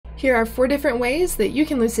Here are 4 different ways that you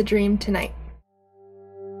can lucid dream tonight.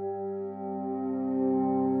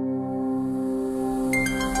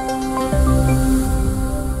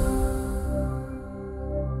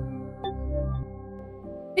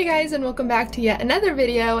 Hey guys, and welcome back to yet another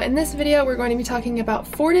video. In this video, we're going to be talking about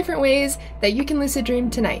 4 different ways that you can lucid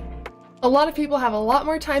dream tonight. A lot of people have a lot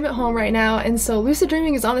more time at home right now, and so lucid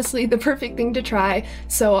dreaming is honestly the perfect thing to try.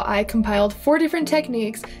 So I compiled 4 different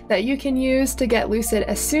techniques that you can use to get lucid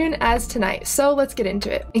as soon as tonight. So let's get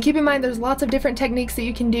into it. And keep in mind, there's lots of different techniques that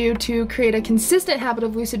you can do to create a consistent habit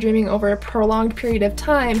of lucid dreaming over a prolonged period of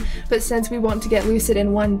time. But since we want to get lucid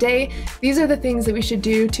in one day, these are the things that we should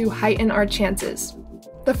do to heighten our chances.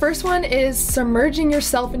 The first one is submerging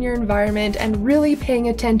yourself in your environment and really paying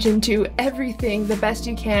attention to everything the best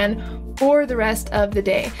you can for the rest of the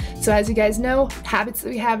day. So as you guys know, habits that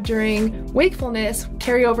we have during wakefulness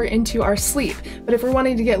carry over into our sleep. But if we're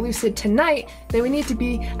wanting to get lucid tonight, then we need to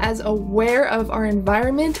be as aware of our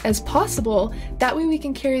environment as possible. That way we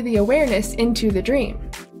can carry the awareness into the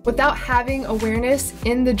dream. Without having awareness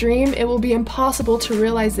in the dream, it will be impossible to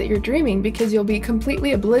realize that you're dreaming because you'll be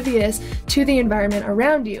completely oblivious to the environment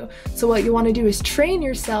around you. So what you want to do is train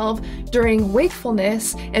yourself during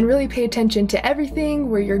wakefulness and really pay attention to everything,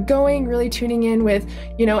 where you're going, really tuning in with,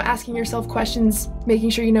 asking yourself questions, making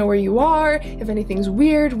sure you know where you are, if anything's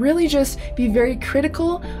weird, really just be very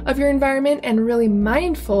critical of your environment and really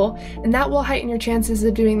mindful, and that will heighten your chances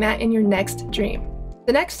of doing that in your next dream.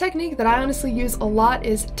 The next technique that I honestly use a lot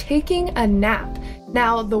is taking a nap.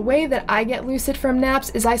 Now, the way that I get lucid from naps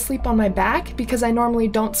is I sleep on my back because I normally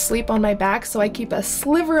don't sleep on my back, so I keep a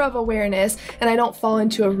sliver of awareness and I don't fall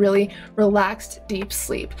into a really relaxed, deep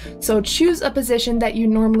sleep. So choose a position that you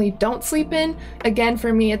normally don't sleep in. Again,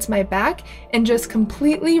 for me, it's my back, and just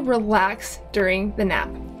completely relax during the nap.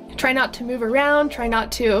 Try not to move around, try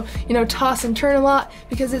not to, toss and turn a lot,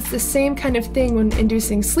 because it's the same kind of thing when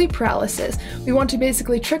inducing sleep paralysis. We want to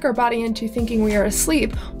basically trick our body into thinking we are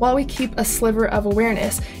asleep while we keep a sliver of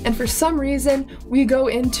awareness. And for some reason, we go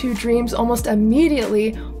into dreams almost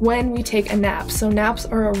immediately when we take a nap. So naps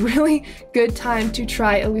are a really good time to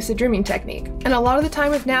try a lucid dreaming technique. And a lot of the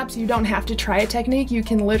time with naps, you don't have to try a technique. You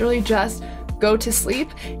can literally just go to sleep,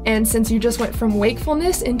 and since you just went from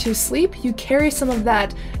wakefulness into sleep, you carry some of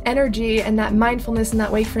that energy and that mindfulness and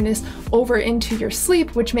that wakefulness over into your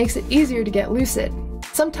sleep, which makes it easier to get lucid.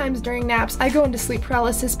 Sometimes during naps, I go into sleep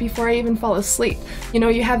paralysis before I even fall asleep.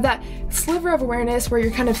 You have that sliver of awareness where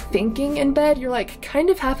you're kind of thinking in bed, you're like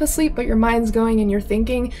kind of half asleep, but your mind's going and you're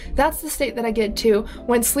thinking. That's the state that I get to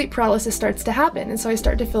when sleep paralysis starts to happen. And so I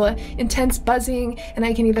start to feel an intense buzzing, and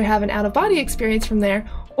I can either have an out-of-body experience from there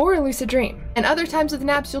or a lucid dream. And other times with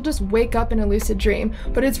naps, you'll just wake up in a lucid dream,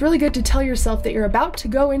 but it's really good to tell yourself that you're about to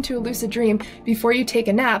go into a lucid dream before you take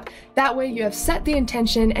a nap. That way you have set the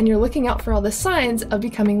intention and you're looking out for all the signs of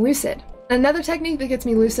becoming lucid. Another technique that gets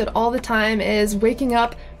me lucid all the time is waking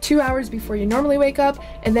up 2 hours before you normally wake up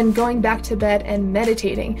and then going back to bed and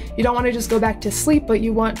meditating. You don't want to just go back to sleep, but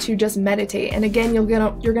you want to just meditate. And again, you're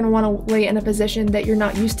gonna want to lay in a position that you're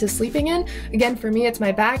not used to sleeping in. Again, for me, it's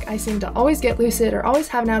my back. I seem to always get lucid or always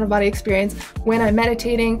have an out-of-body experience when I'm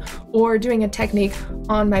meditating or doing a technique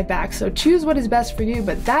on my back. So choose what is best for you,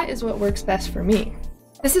 but that is what works best for me.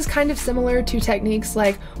 This is kind of similar to techniques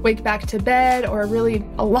like wake back to bed, or really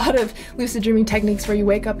a lot of lucid dreaming techniques where you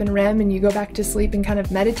wake up in REM and you go back to sleep and kind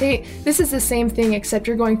of meditate. This is the same thing, except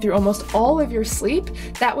you're going through almost all of your sleep.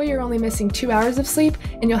 That way you're only missing 2 hours of sleep,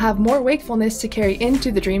 and you'll have more wakefulness to carry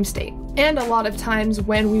into the dream state. And a lot of times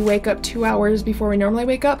when we wake up 2 hours before we normally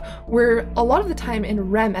wake up, we're a lot of the time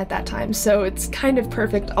in REM at that time, so it's kind of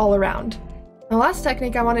perfect all around. The last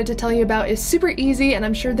technique I wanted to tell you about is super easy, and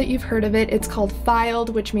I'm sure that you've heard of it. It's called FILED,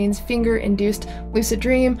 which means finger-induced lucid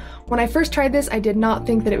dream. When I first tried this, I did not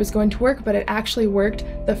think that it was going to work, but it actually worked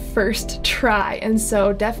the first try. And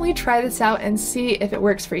so definitely try this out and see if it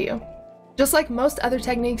works for you. Just like most other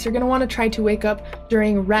techniques, you're going to want to try to wake up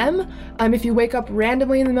during REM. If you wake up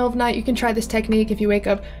randomly in the middle of the night, you can try this technique. If you wake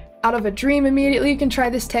up out of a dream immediately, you can try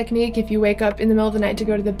this technique. If you wake up in the middle of the night to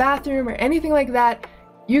go to the bathroom or anything like that,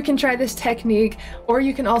 you can try this technique. Or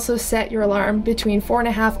you can also set your alarm between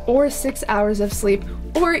 4.5 or 6 hours of sleep,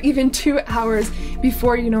 or even 2 hours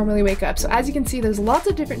before you normally wake up. So as you can see, there's lots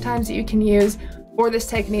of different times that you can use for this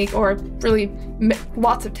technique, or really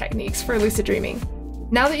lots of techniques for lucid dreaming.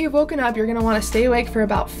 Now that you've woken up, you're going to want to stay awake for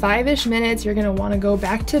about 5-ish minutes. You're going to want to go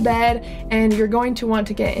back to bed, and you're going to want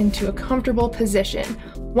to get into a comfortable position.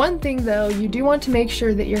 One thing though, you do want to make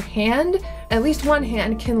sure that your hand, at least one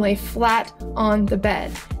hand, can lay flat on the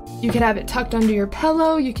bed. You can have it tucked under your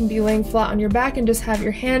pillow, you can be laying flat on your back and just have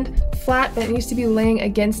your hand flat, but it needs to be laying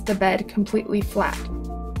against the bed completely flat.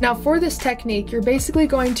 Now for this technique, you're basically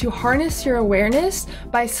going to harness your awareness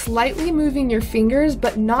by slightly moving your fingers,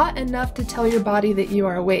 but not enough to tell your body that you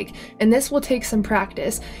are awake. And this will take some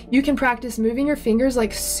practice. You can practice moving your fingers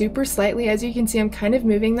like super slightly. As you can see, I'm kind of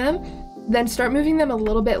moving them. Then start moving them a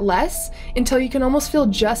little bit less until you can almost feel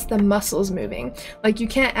just the muscles moving. Like you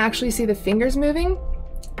can't actually see the fingers moving,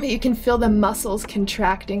 but you can feel the muscles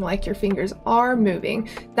contracting like your fingers are moving.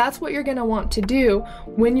 That's what you're gonna want to do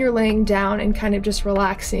when you're laying down and kind of just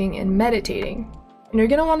relaxing and meditating. And you're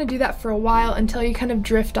gonna want to do that for a while until you kind of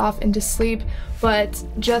drift off into sleep, but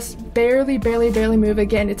just barely move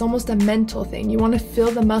again. It's almost a mental thing. You want to feel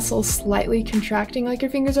the muscles slightly contracting like your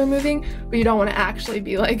fingers are moving, but you don't want to actually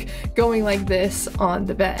be like going like this on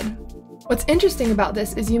the bed. What's interesting about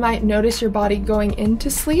this is you might notice your body going into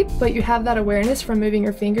sleep, but you have that awareness from moving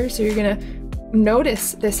your fingers, so you're gonna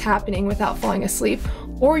notice this happening without falling asleep,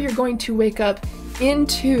 or you're going to wake up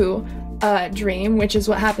into a dream, which is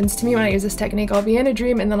what happens to me when I use this technique. I'll be in a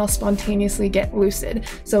dream and then I'll spontaneously get lucid.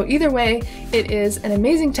 So either way, it is an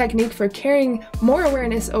amazing technique for carrying more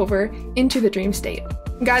awareness over into the dream state.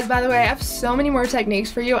 Guys, by the way, I have so many more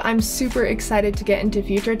techniques for you. I'm super excited to get into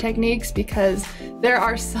future techniques because there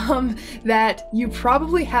are some that you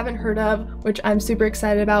probably haven't heard of, which I'm super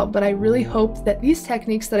excited about, but I really hope that these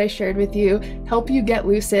techniques that I shared with you help you get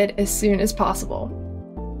lucid as soon as possible.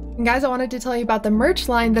 And guys, I wanted to tell you about the merch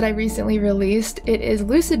line that I recently released. It is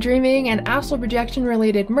lucid dreaming and astral projection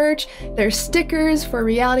related merch. There's stickers for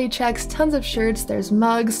reality checks, tons of shirts, there's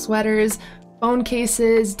mugs, sweaters, phone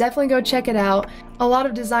cases. Definitely go check it out. A lot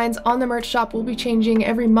of designs on the merch shop will be changing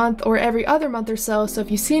every month or every other month or so, so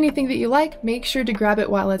if you see anything that you like, make sure to grab it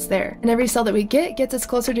while it's there. And every sale that we get gets us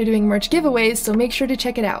closer to doing merch giveaways, so make sure to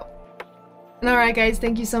check it out. And alright guys,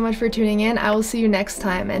 thank you so much for tuning in. I will see you next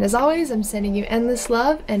time, and as always, I'm sending you endless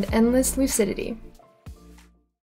love and endless lucidity.